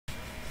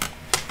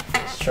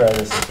try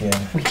this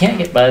again. We can't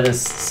get by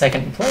this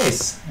second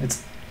place.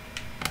 It's.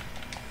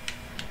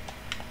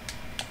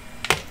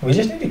 We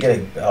just need to get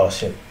a. Oh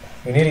shit.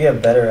 We need to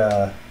get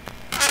better,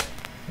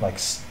 like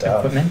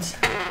stuff. Equipment.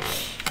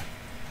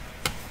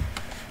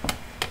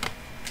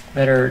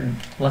 Better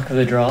luck of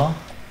the draw.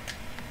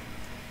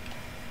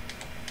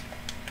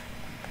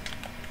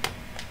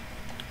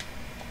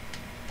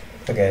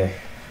 Okay.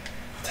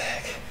 What the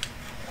heck?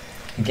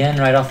 Again,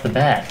 right off the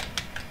bat.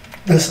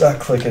 This is not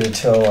clicking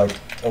until like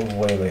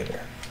way later.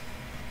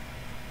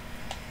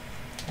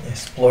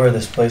 Explore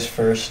this place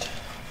first.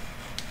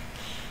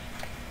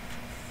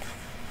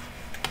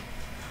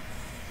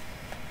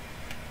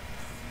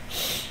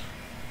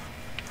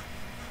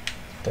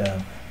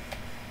 Damn.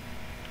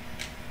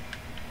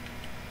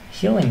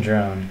 Healing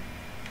drone.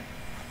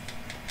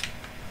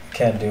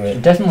 Can't do Should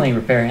it. definitely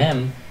repair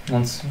him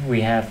once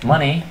we have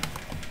money.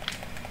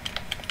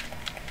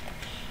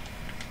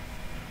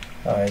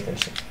 Alright,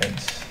 there's some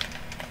things.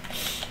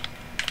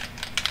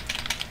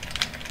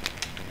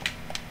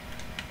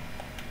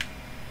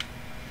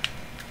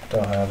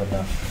 Don't have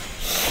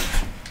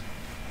enough.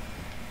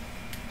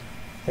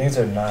 Things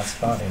are not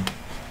spawning.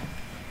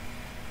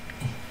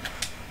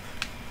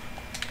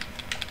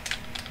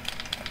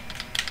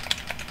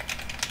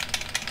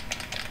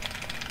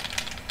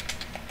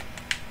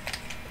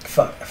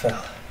 Fuck, I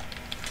fell.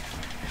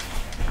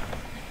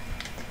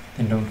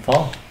 Then don't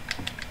fall.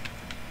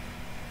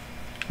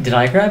 Did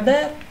I grab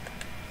that?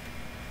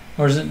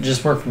 Or does it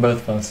just work for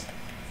both of us?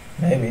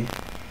 Maybe.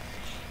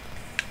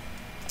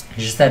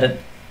 It's just that it...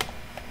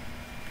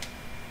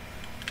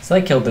 So I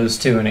killed those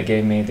two and it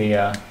gave me the,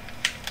 I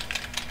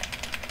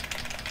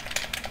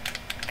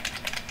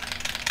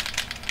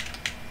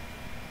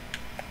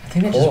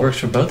think that just Cool. works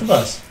for both of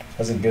us.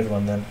 That's a good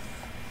one then.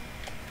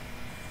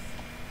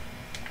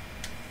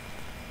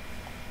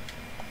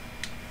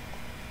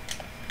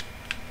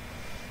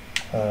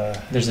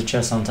 There's a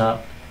chest on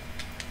top.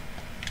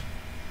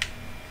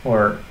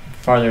 Or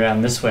farther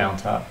down this way on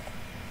top.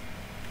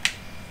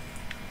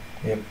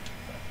 Yep.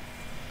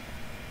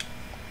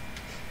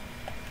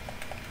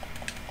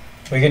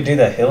 We could do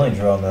that healing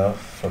drone though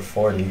for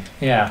 40.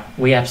 Yeah,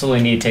 we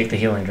absolutely need to take the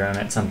healing drone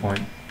at some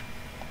point.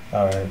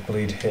 Alright,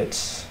 bleed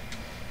hits.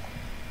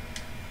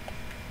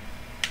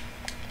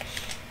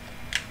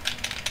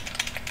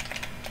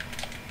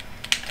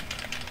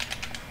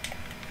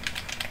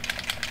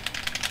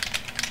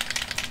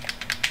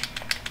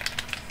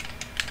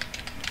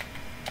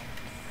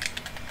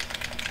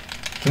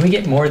 Can we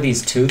get more of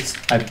these tooths?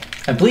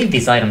 I believe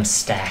these items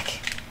stack.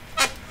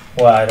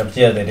 What items?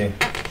 Yeah, they do.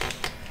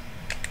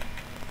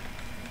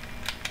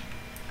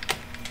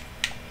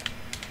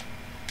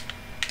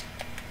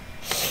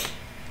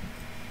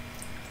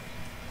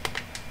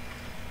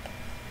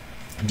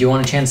 Do you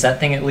want to chance that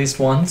thing at least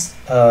once?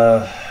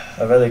 I'd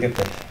rather get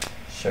the...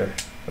 Sure.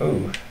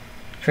 Ooh.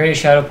 Create a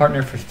shadow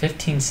partner for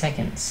 15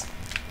 seconds.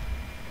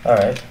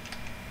 Alright.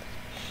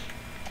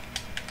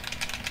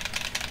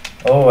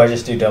 Oh, I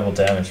just do double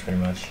damage pretty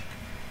much.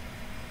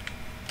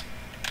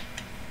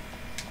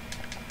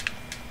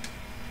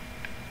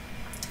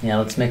 Yeah,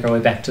 let's make our way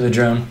back to the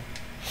drone.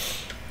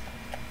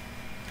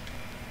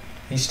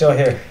 He's still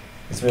here.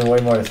 It's been way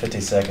more than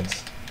 50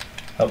 seconds.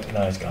 Oh,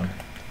 no, he's gone.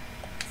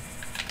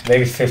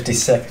 Maybe 15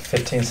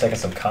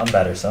 seconds of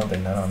combat or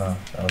something. I don't know.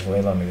 That was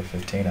way longer than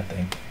 15, I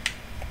think.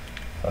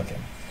 Fuck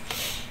him.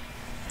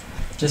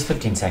 Just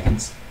 15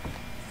 seconds.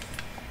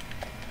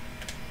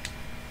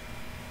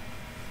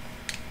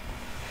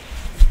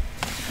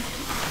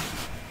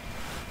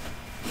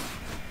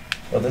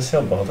 Will this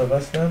heal both of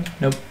us then?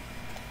 Nope.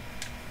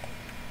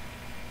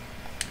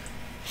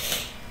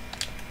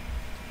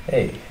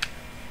 Hey,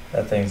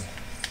 that thing's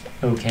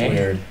Okay.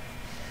 weird.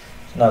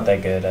 It's not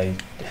that good. I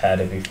had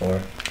it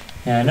before.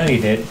 Yeah, I know you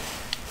did.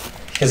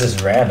 Because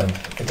it's random.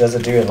 It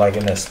doesn't do it like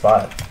in a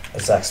spot.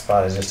 Exact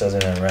spot. It just does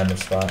it in a random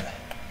spot.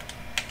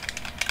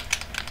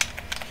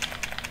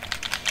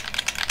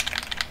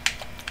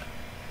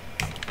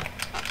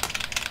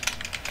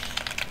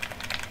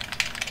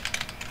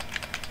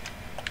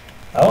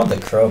 I want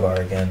the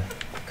crowbar again.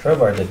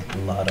 Crowbar did a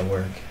lot of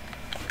work.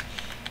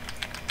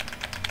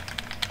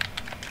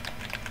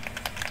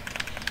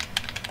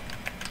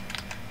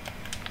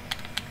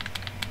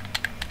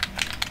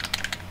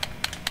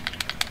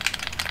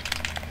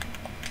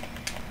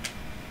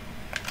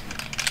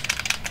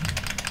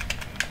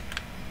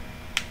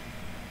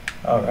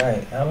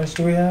 Alright, how much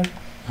do we have?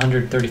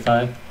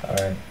 135.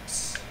 Alright,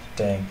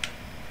 dang.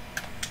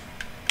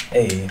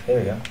 Hey, there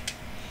we go.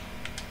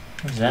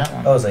 What's that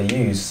one? Oh, it's a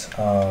use.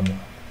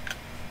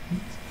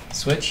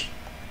 Switch?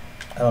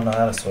 I don't know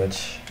how to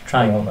switch.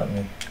 Triangle. It won't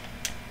let me.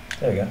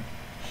 There we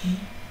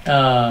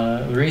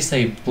go. Release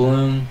a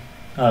bloom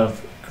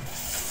of...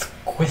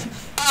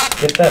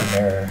 Get that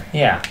mirror.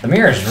 Yeah, the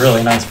mirror is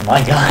really nice for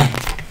my guy.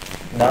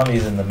 Now I'm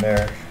using the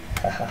mirror.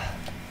 Haha.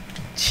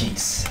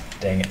 Cheats.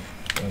 Dang it.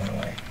 It went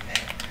away.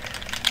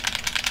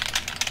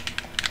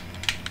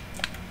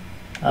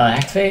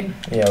 Activate?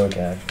 Yeah, we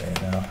can activate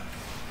it now.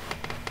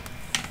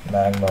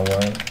 Magma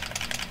worm.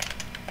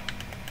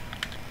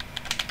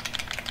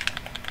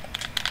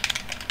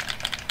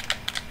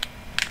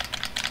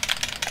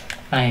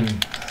 I'm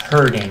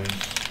hurting.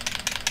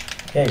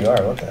 Yeah, you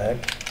are. What the heck?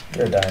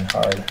 You're dying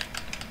hard.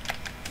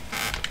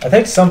 I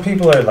think some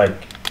people are like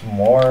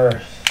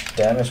more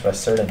damaged by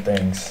certain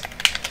things.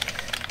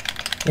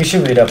 You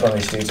should read up on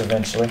these dudes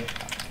eventually.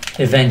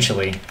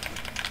 Eventually.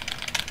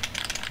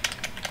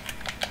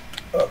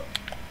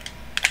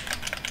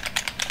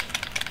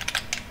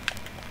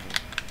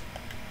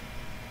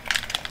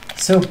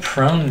 So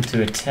prone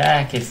to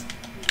attack if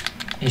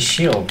his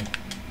shield.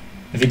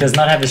 If he does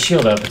not have his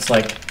shield up, it's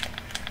like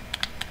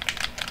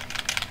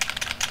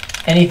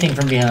anything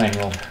from behind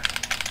will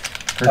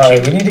hurt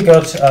Alright, we need to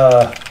go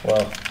to,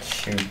 well,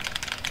 shoot.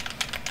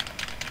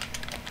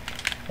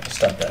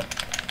 Stop that.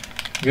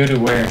 Go to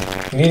where?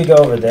 We need to go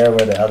over there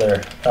where the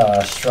other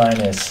shrine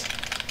is.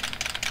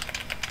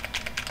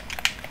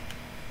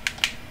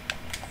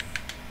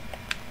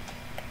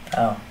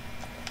 Ow.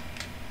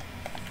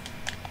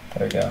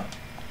 There we go.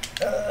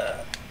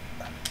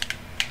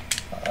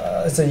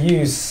 It's a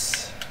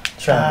use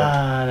triangle.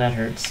 Ah, that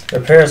hurts.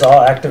 Repairs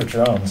all active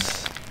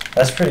drones.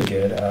 That's pretty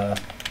good.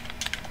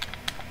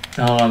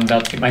 Oh, I'm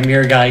about to get my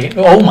mirror guy.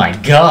 Oh my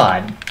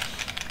god!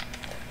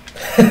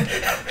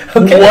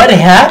 Okay. What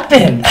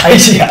happened? I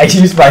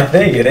used my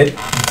thing and it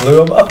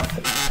blew him up.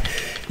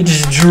 It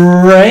just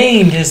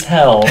drained his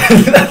health.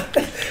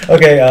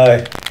 Okay,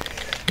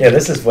 yeah,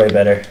 this is way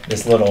better.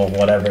 This little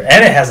whatever.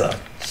 And it has a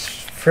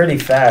pretty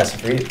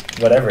fast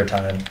whatever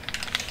time.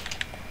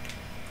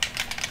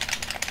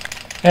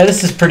 Yeah,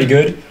 this is pretty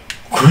good.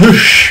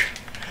 Whoosh!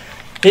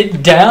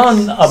 It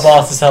down a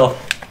boss's health.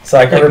 So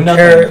I can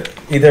like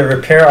either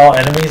repair all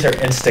enemies or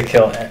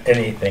insta-kill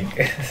anything.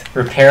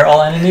 Repair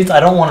all enemies? I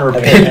don't want to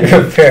I repair mean,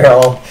 enemies. repair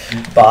all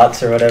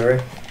bots or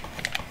whatever.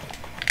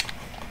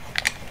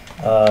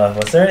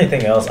 Was there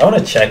anything else? I want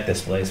to check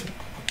this place.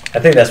 I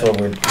think that's what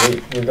we're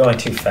going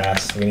too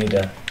fast. We need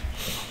to.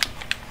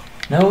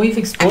 No, we've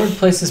explored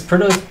places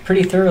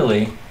pretty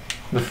thoroughly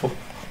before,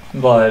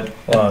 but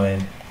Well,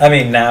 I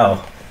mean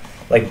now,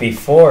 like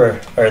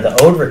before or the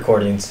old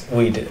recordings,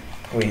 we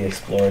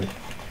explored,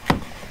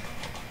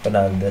 but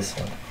not in this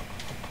one.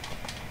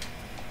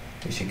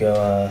 We should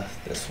go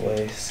this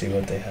way, see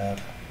what they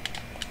have.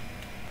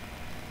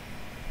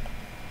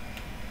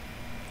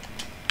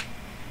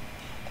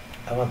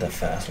 I want that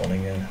fast one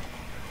again.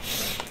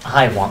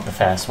 I want the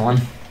fast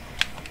one.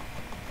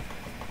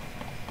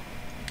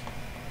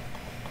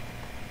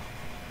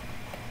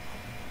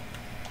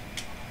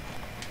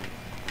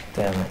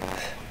 Damn it.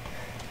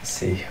 Let's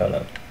see, hold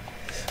up.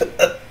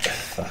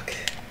 Fuck.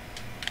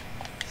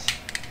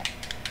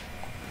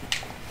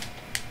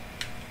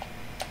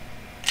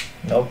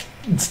 Nope.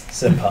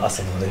 It's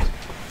impossible, dude.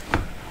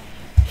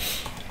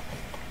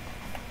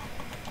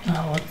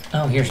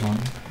 Oh, here's one.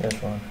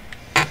 There's one.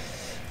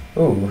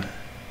 Ooh.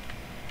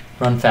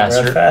 Run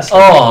faster. Run faster.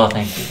 Oh,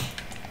 thank you.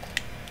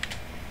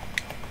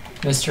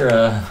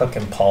 Mr.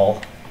 Fucking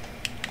Paul.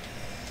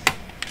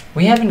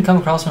 We haven't come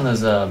across one of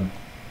those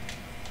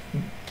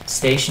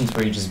stations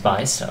where you just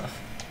buy stuff.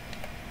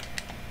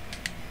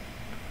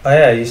 Oh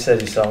yeah, you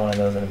said you saw one of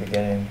those in the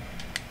beginning.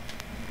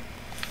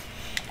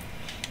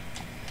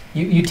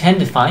 You tend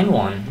to find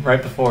one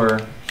right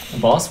before the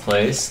boss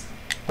plays,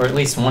 or at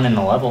least one in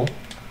the level.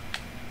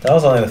 That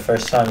was only the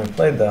first time we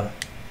played though.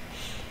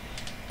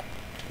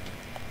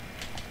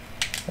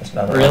 There's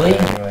another Really?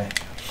 one there anyway.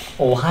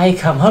 Why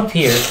come up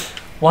here?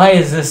 Why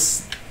is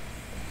this?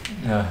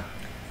 Alright,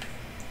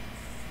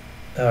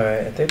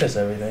 I think that's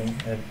everything.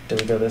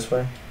 Did we go this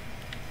way?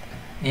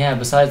 Yeah,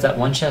 besides that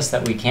one chest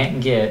that we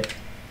can't get.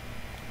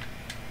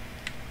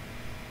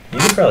 You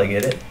could probably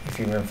get it if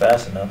you run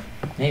fast enough.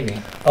 Maybe.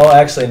 Oh,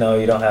 actually no,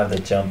 you don't have the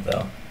jump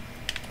though.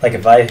 Like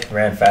if I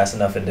ran fast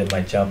enough and did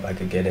my jump, I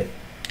could get it.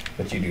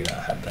 But you do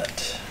not have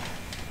that.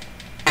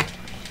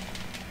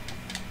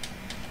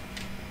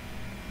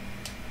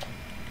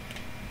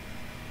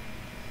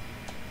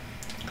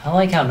 I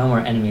like how no more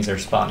enemies are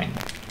spawning.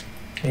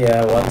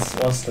 Yeah,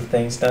 once the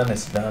thing's done,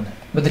 it's done.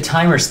 But the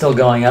timer's still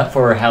going up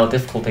for how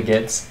difficult it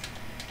gets.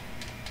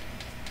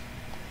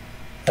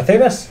 I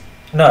think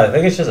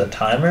it's just a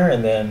timer,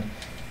 and then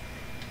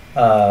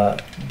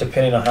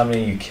depending on how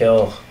many you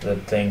kill, the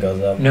thing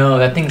goes up. No,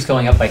 that thing's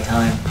going up by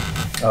time.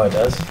 Oh, it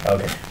does?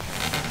 Okay.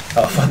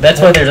 Oh,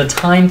 That's why there's a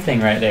time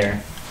thing right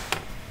there.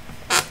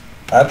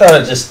 I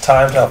thought it just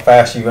timed how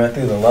fast you went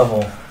through the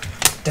level.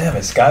 Damn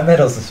it, Sky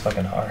Meadows is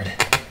fucking hard.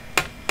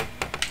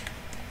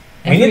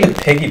 We need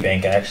the piggy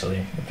bank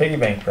actually. The piggy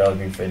bank would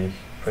probably be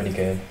pretty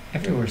good.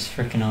 Everywhere's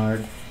freaking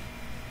hard.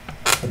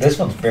 But this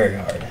one's very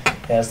hard.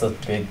 It has those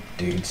big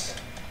dudes.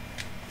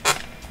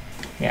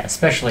 Yeah,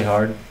 especially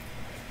hard.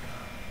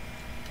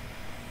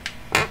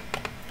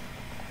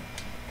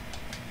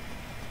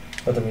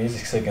 But the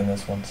music's sick in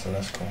this one, so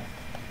that's cool.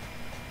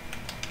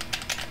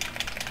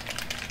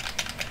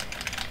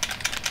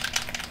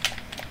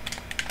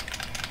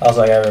 I was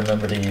like, I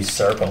remember to use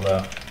circle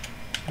though.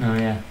 Oh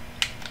yeah.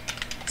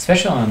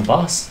 Especially on the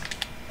boss.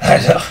 I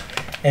know.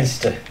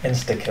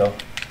 Insta kill.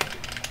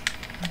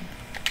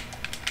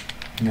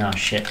 No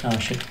shit. Oh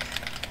shit.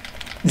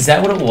 Is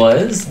that what it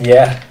was?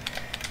 Yeah.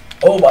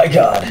 Oh my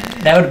god.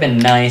 That would have been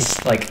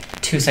nice,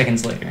 like 2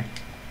 seconds later.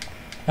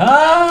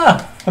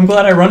 Ah! I'm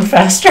glad I run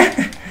faster.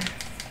 I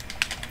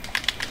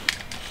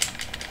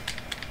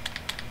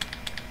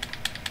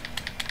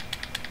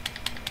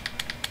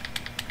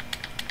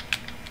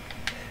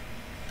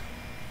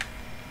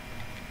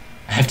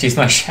have to use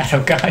my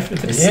shadow guy for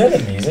Did this. you hear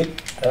the music?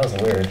 That was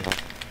weird.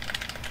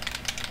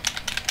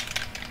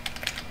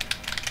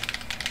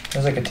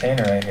 There's a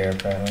container right here,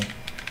 apparently.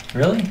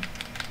 Really?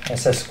 It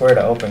says square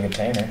to open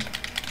container.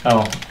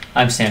 Oh,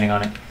 I'm standing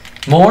on it.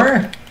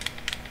 More?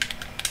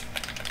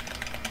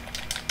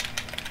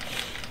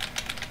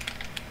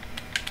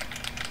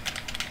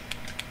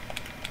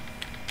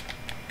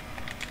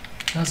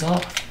 Goes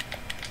off.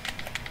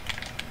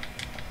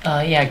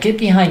 Yeah, get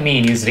behind me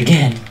and use it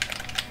again.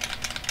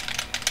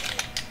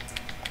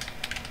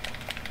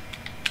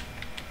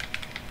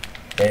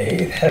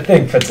 Hey, that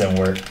thing puts in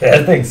work.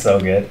 That thing's so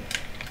good.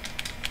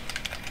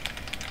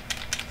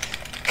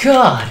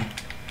 God!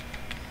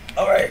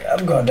 Alright,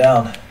 I'm going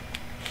down.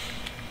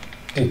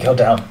 Dude, go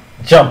down.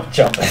 Jump,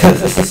 jump.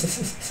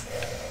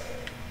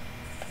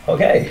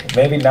 Okay,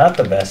 maybe not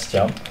the best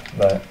jump,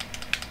 but...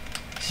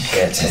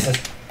 Shit.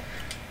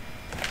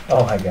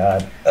 Oh my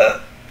god.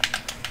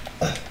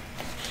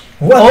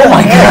 What Oh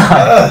my heck?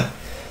 god!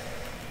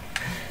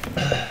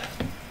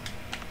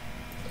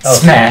 Oh,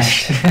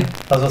 Smash! I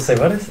was gonna say,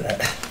 what is that?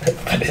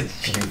 But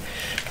it's you.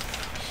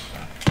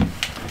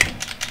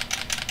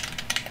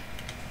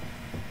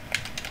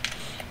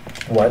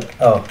 What?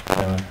 Oh,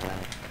 no.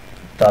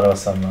 Thought it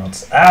was something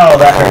else. Ow,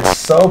 that hurts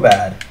so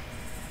bad.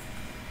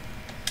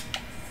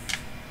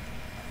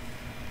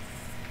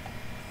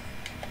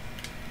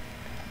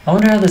 I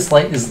wonder how this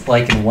light is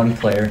like in one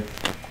player.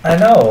 I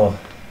know.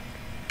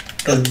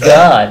 Oh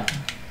god.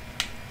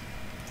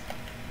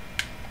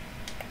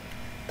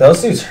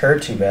 Those dudes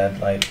hurt too bad,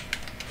 like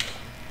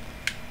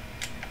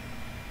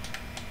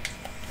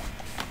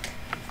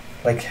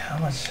how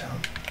much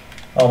health?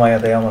 Oh my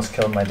god, they almost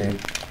killed my dude.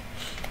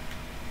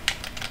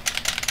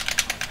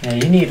 Yeah,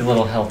 you need a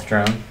little health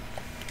drone.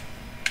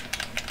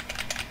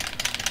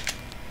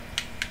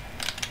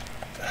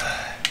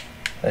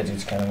 That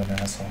dude's kind of an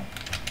asshole.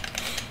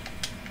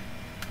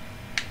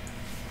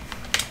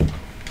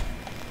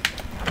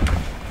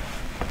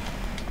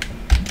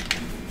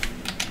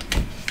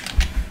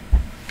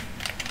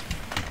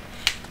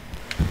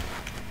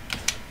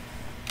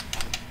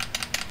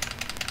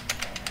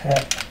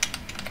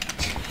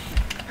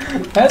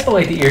 That's the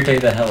way to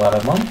irritate the hell out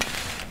of them.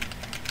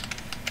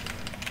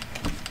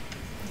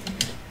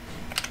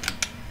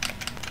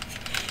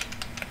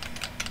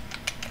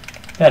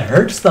 That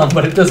hurts them,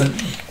 but it doesn't.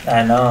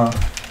 I know.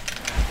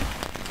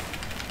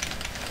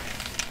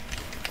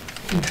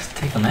 Just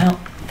take them out.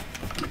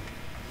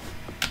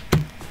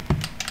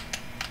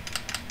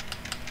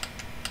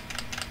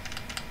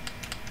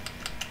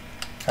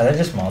 Are they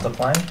just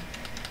multiplying?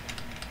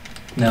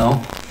 No.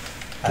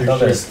 I thought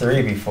there was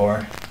 3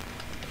 before.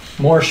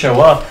 More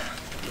show up.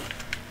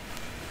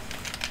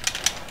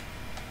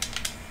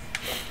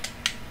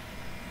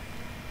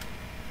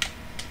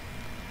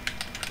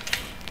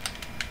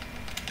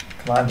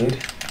 Come on,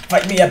 dude.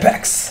 Fight me,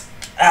 Apex!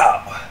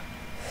 Ow!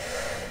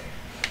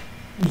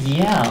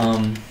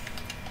 Yeah,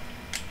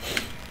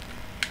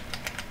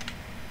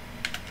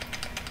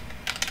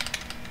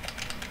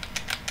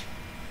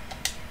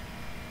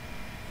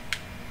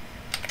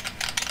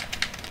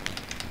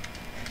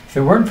 if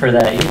it weren't for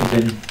that,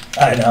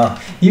 I know.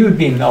 you would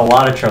be in a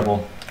lot of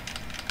trouble.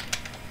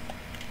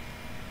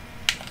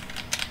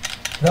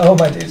 No,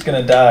 my dude's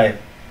gonna die.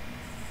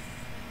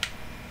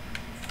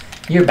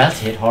 You're about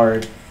to hit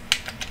hard.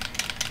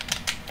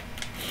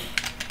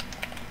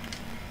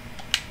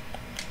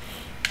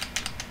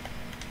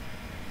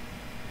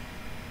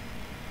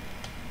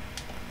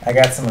 I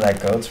got some of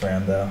that goat's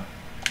ram though.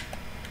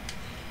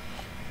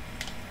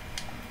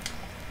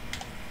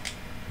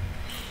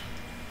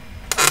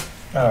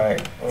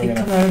 Alright, They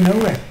come out of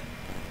nowhere.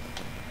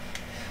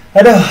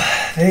 I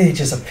know, they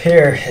just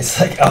appear. It's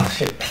like, oh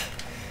shit.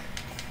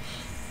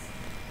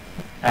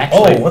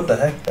 Actually, Oh, what the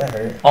heck? That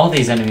hurt. all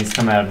these enemies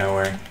come out of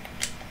nowhere.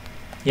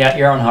 Yeah,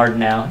 you're on hard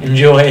now.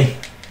 Enjoy.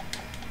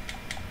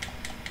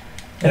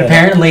 And Yeah.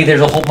 apparently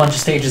there's a whole bunch of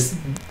stages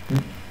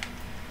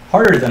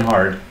harder than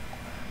hard.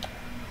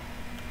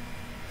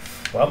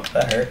 Well,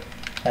 that hurt.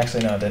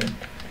 Actually, no, it didn't.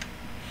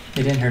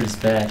 It didn't hurt as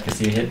bad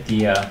because you hit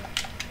the,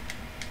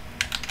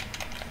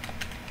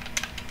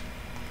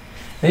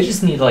 They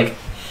just need, like,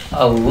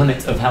 a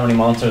limit of how many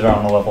monsters are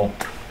on a level.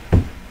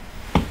 I'm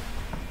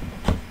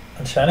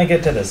trying to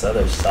get to this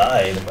other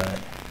side, but...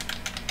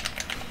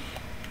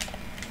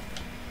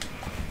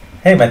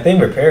 Hey, my thing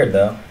repaired,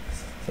 though.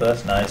 So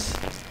that's nice.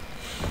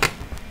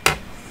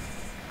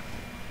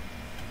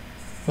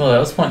 Well, that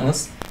was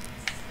pointless.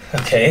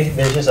 Okay,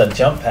 there's just a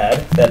jump pad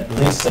that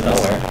leads to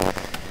nowhere.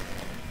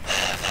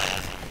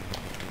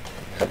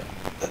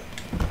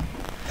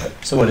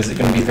 So what, is it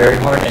going to be very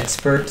hard?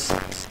 Experts?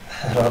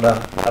 I don't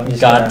know. I'm just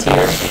God gonna,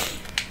 tier?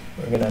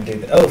 We're gonna do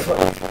the... Oh,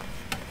 fuck.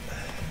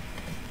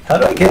 How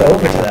do I get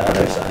over to that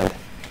other side?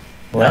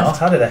 What? No,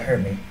 how did that hurt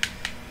me?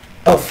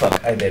 Oh,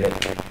 fuck, I did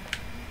it.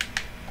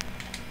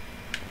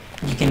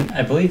 can.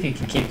 I believe you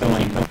can keep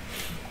going.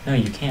 No,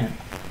 you can't.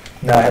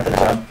 No, I have to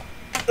jump.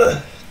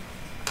 Ugh.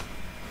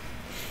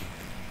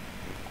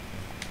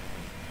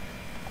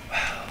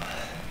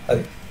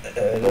 Okay.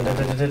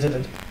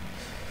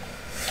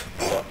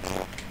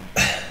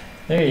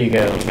 There you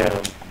go.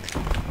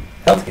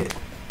 Health kit.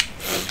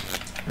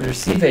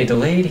 Receive a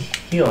delayed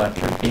heal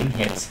after being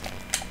hit.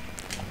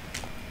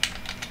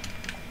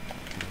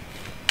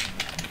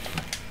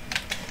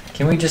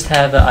 Can we just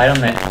have an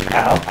item that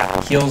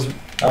heals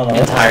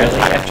entirely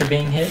after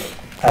being hit?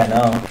 I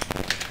know.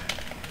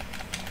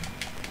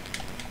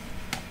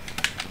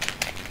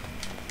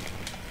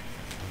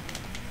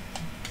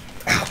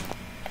 Ow.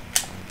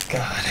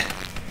 God.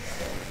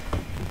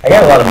 I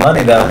got a lot of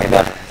money though,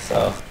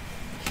 so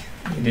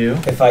You do?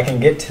 if I can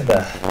get to the...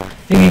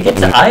 If you can get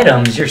to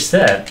items, you're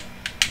set.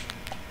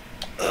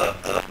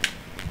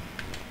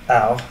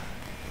 Ow.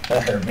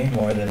 That hurt me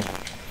more than...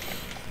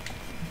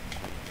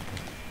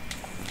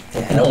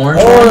 An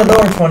orange oh, one? the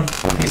orange one.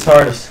 He's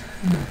hardest.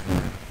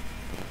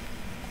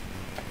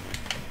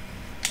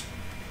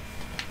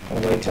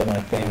 I'll wait till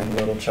my thing and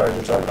little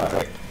charges are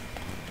right.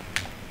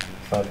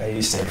 Fuck, I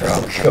used to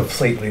grow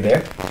completely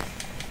there.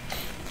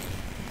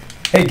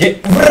 Hey,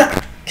 get...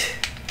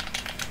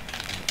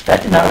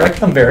 That did not wreck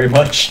them very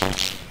much.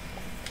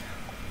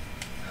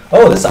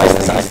 Oh, this ice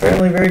is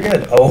apparently very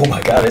good. Oh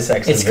my god, it's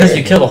actually It's because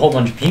you very killed a whole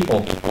bunch of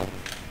people.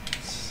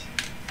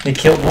 They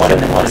killed one and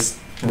then just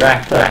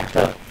racked up.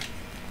 good.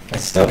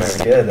 It's still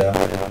very good though.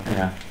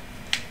 Yeah.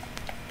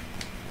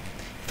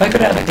 If I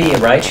could have the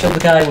right shield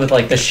guy with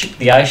like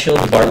the eye shield,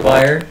 the barbed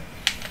wire,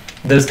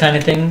 those kind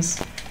of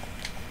things,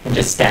 and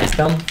just stack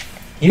them,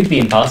 he'd be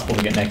impossible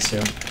to get next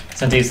to,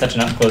 since he's such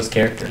an up-close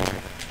character.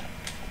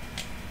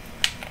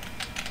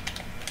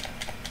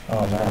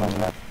 Oh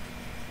man.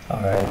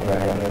 Alright,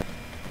 right.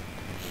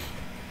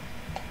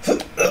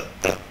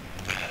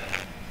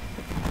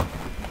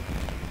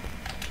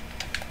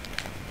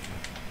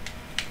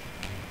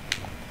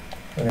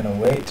 We're gonna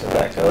wait till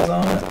that goes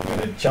on. We're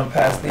gonna jump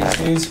past these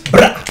dudes.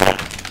 Brah!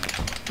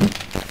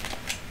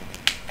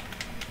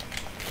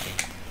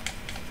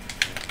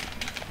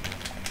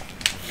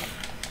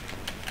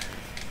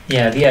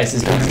 Yeah, the ice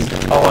is doing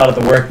a lot of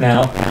the work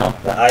now.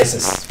 The ice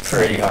is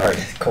pretty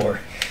hardcore.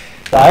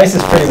 The ice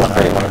is pretty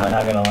hard, I'm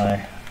not gonna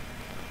lie.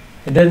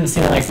 It didn't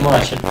seem like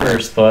much at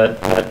first, but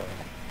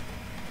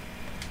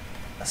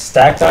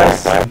Stacked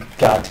ice?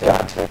 Got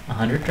to.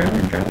 100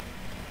 turn?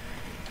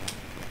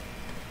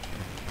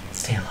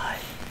 Stay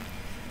alive.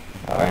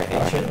 Alright,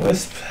 Ancient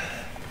Wisp.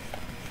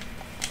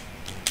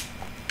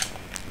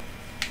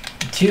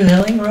 2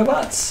 healing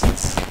robots.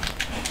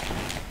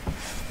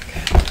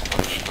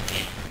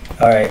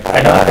 Alright,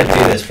 I know how to do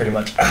this pretty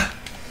much. I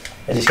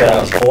just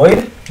gotta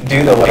avoid,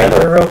 do the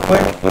whatever real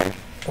quick.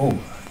 Ooh,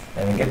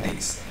 let me get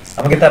these.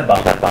 I'm gonna get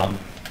that bomb.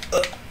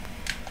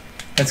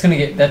 That's gonna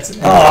get. That's.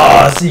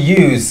 Oh, it's a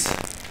use.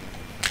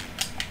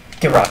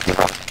 Get rocked.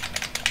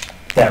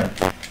 Damn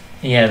it.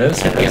 Yeah, those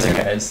hit the other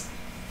guys.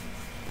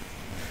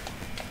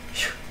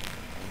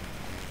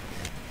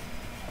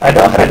 I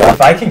know how to do.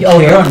 If I can. Oh,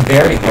 you're on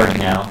very hard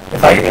now.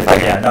 If I,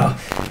 yeah, no.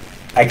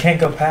 I can't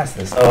go past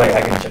this. Oh wait,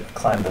 I can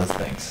climb those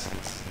things.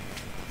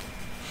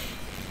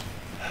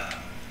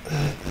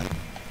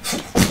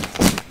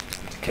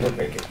 Get it,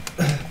 break it.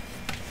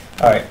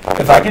 Alright,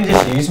 if I can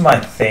just use my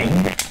thing.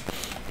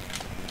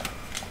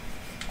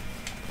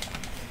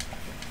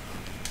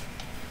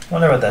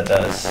 Wonder what that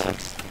does.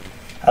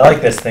 I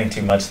like this thing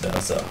too much though,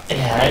 so.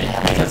 Yeah,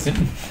 it doesn't.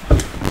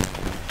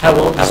 How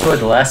will it destroy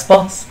the last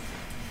boss?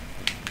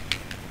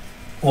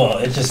 Well,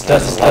 it just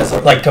does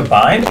like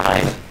combined.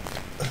 Wow.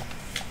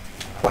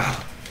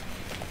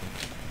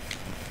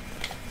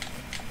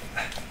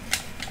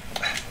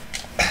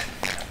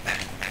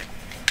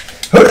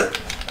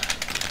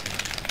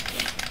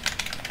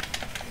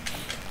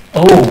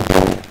 Oh,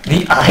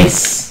 the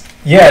ice.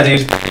 Yeah,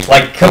 dude.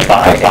 Like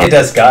combined, it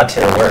does god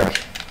tier work.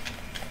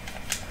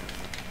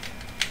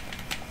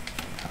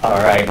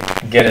 Alright,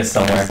 get it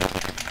somewhere.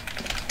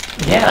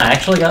 Yeah, I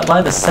actually got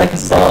by the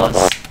second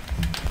boss.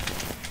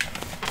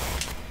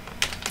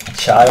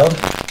 Child.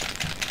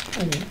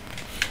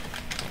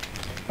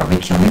 Are we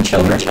killing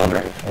children?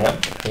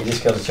 Yep, he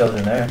just killed the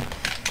children there.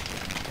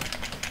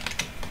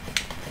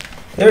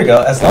 There we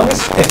go. As long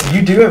as if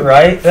you do it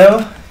right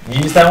though,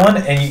 use that one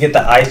and you get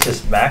the ice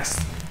just max.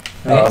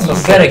 You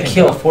gotta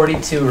kill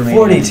 42 remaining.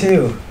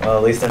 42. Well,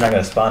 at least they're not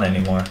gonna spawn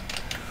anymore.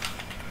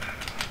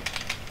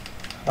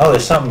 Oh,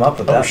 there's something up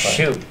with that. Oh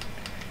shoot!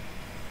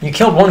 You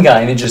killed one guy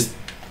and it just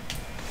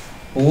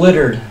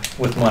littered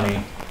with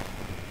money.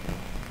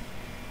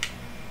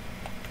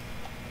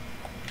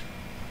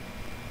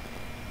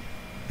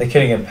 They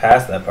couldn't get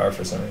past that part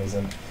for some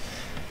reason. I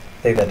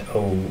think that.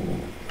 Oh.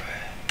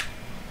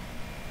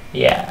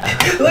 Yeah.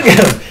 Look at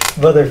him!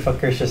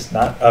 Motherfucker's just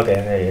not. Okay,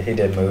 there you, he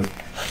did move.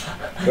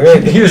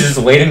 He was just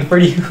waiting for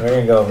you. We're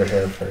gonna go over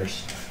here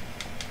first.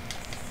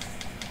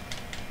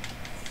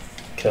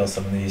 Kill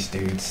some of these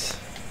dudes.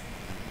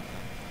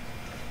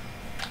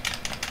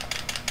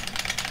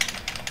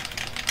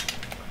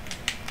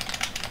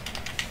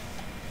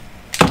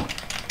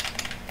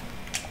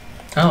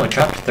 Oh, it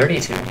dropped to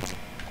 32.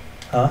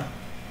 Huh?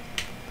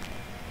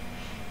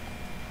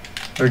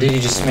 Or did you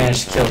just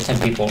manage to kill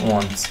 10 people at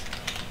once?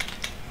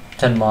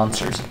 10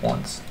 monsters at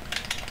once.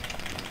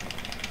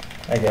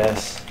 I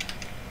guess.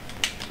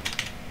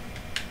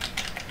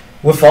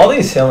 With all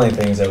these healing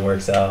things, it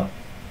works out.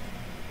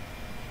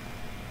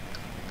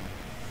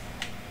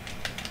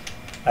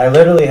 I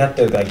literally have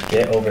to like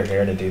get over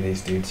here to do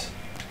these dudes.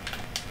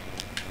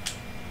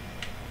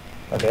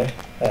 Okay.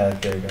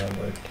 There you go. It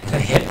worked.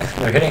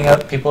 They're hitting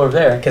up people over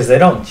there. Because they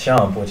don't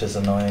jump, which is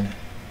annoying.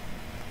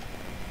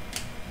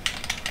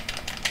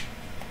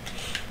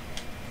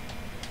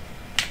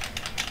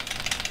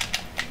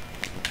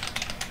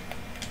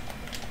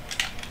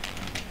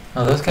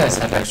 Oh, those guys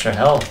have extra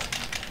health.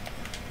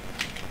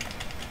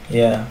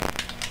 Yeah.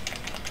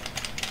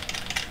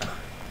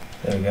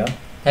 There we go.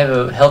 They have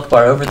a health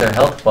bar over their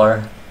health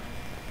bar.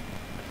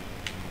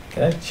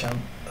 Can I jump?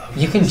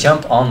 You can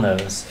jump on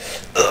those.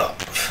 Ugh,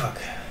 fuck.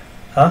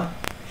 Huh?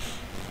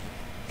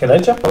 Can I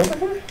jump over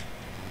here?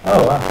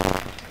 Oh, wow. I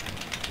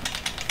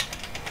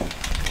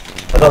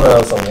thought that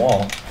was a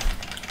wall.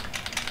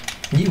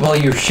 Well,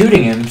 you're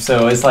shooting him,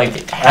 so it's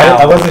like,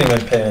 I wasn't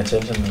even paying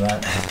attention to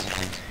that.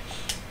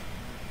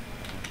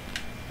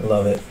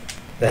 Love it.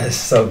 That is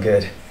so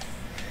good.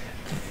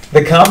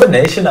 The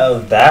combination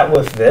of that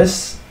with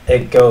this,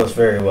 it goes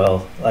very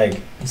well.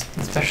 Like,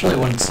 especially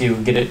once you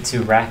get it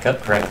to rack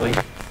up correctly.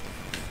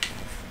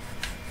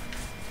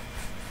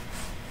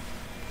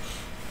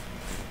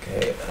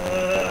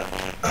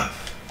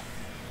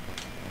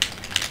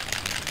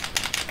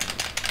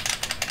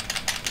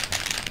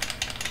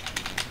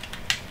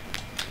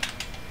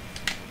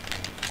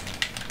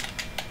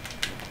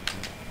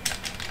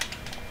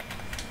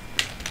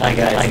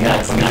 Okay. I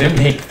got some to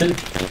make the...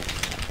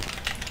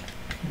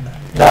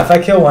 Now, if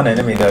I kill one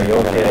enemy, though,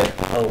 you'll get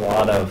a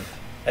lot of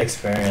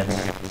experience.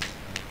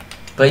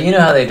 But you know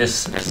how they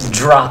just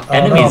drop Oh,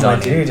 enemies no, on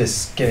my you? dude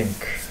is getting...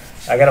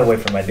 I gotta wait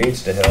for my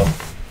dudes to heal.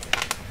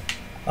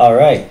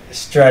 Alright,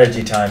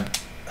 strategy time.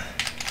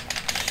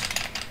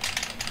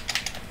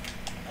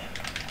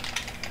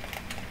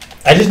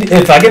 I just need,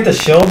 if I get the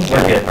shield,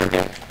 we're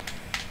good.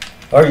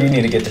 Or you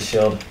need to get the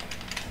shield.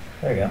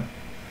 There you go.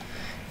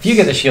 If you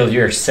get the shield,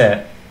 you're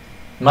set.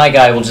 My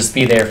guy will just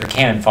be there for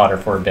cannon fodder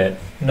for a bit.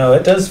 No,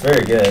 it does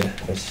very good.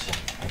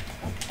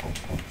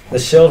 The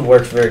shield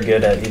works very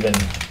good at even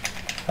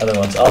other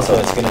ones. Also,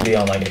 it's going to be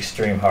on like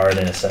extreme hard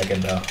in a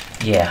second, though.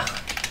 Yeah.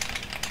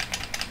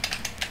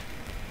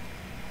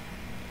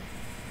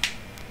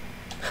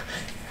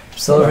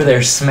 So over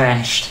there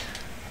smashed.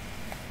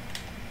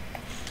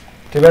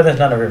 Too bad there's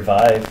not a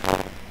revive.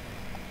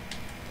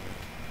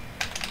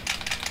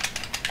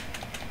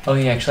 Oh,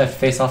 you actually have to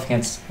face off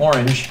against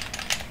orange.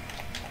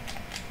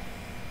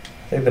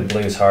 I think the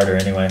blue is harder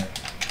anyway.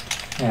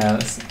 Yeah,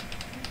 that's...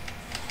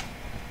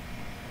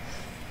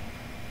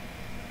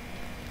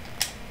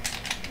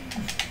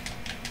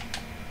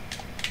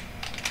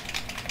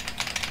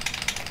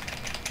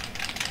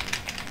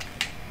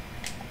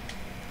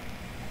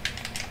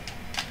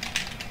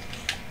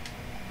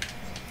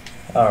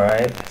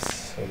 Alright,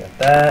 so we got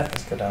that.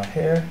 Let's go down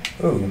here.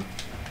 Ooh.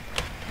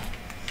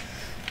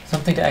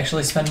 something to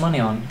actually spend money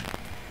on.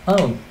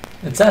 Oh,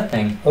 it's that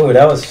thing. Oh,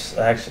 that was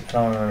actually, I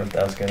don't remember if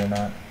that was good or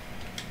not.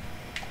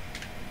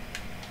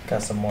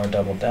 Got some more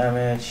double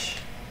damage.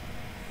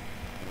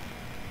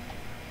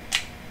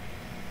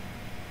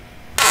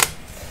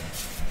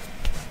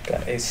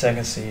 Got 8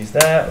 seconds to use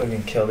that. We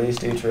can kill these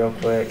dudes real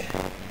quick.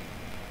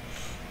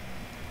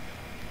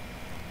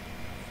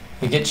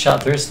 You get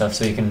shot through stuff,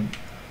 so you can...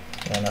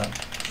 Yeah, no.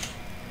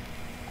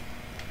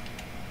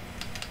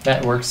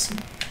 That works,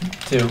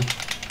 too.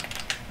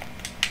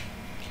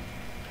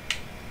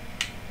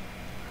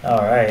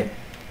 Alright.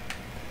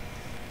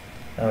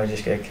 Now we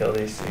just gotta kill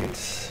these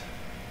dudes.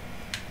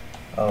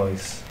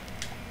 Always.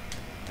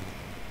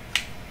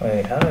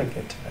 Wait, how do I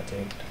get to that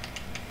dude?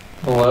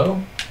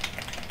 Below?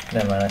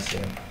 Never mind, I see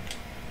him.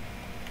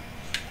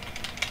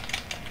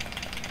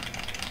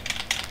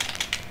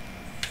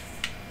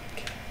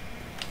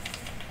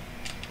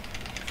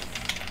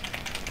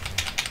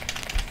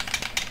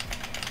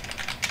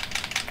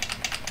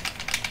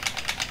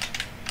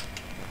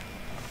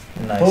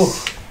 Nice.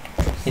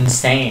 Oof.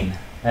 Insane.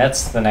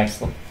 That's the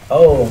next one.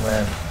 Oh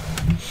man.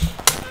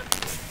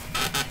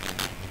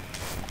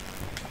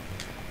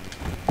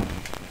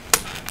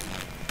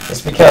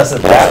 Just because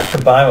of that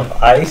combined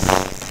with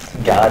ice,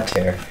 god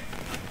tier.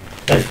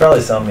 There's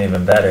probably something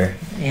even better.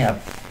 Yeah.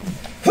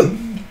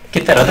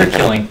 Get that other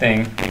killing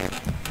thing.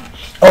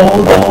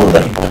 Oh,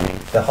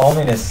 the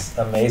homing is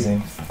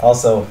amazing.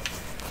 Also,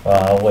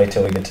 well, I'll wait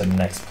till we get to the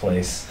next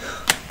place.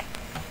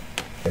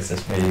 Because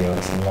this video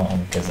is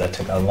long, because that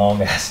took a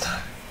long ass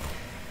time.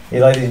 If you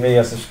like these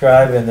videos,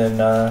 subscribe, and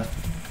then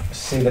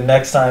see you the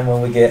next time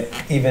when we get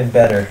even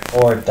better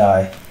or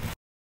die.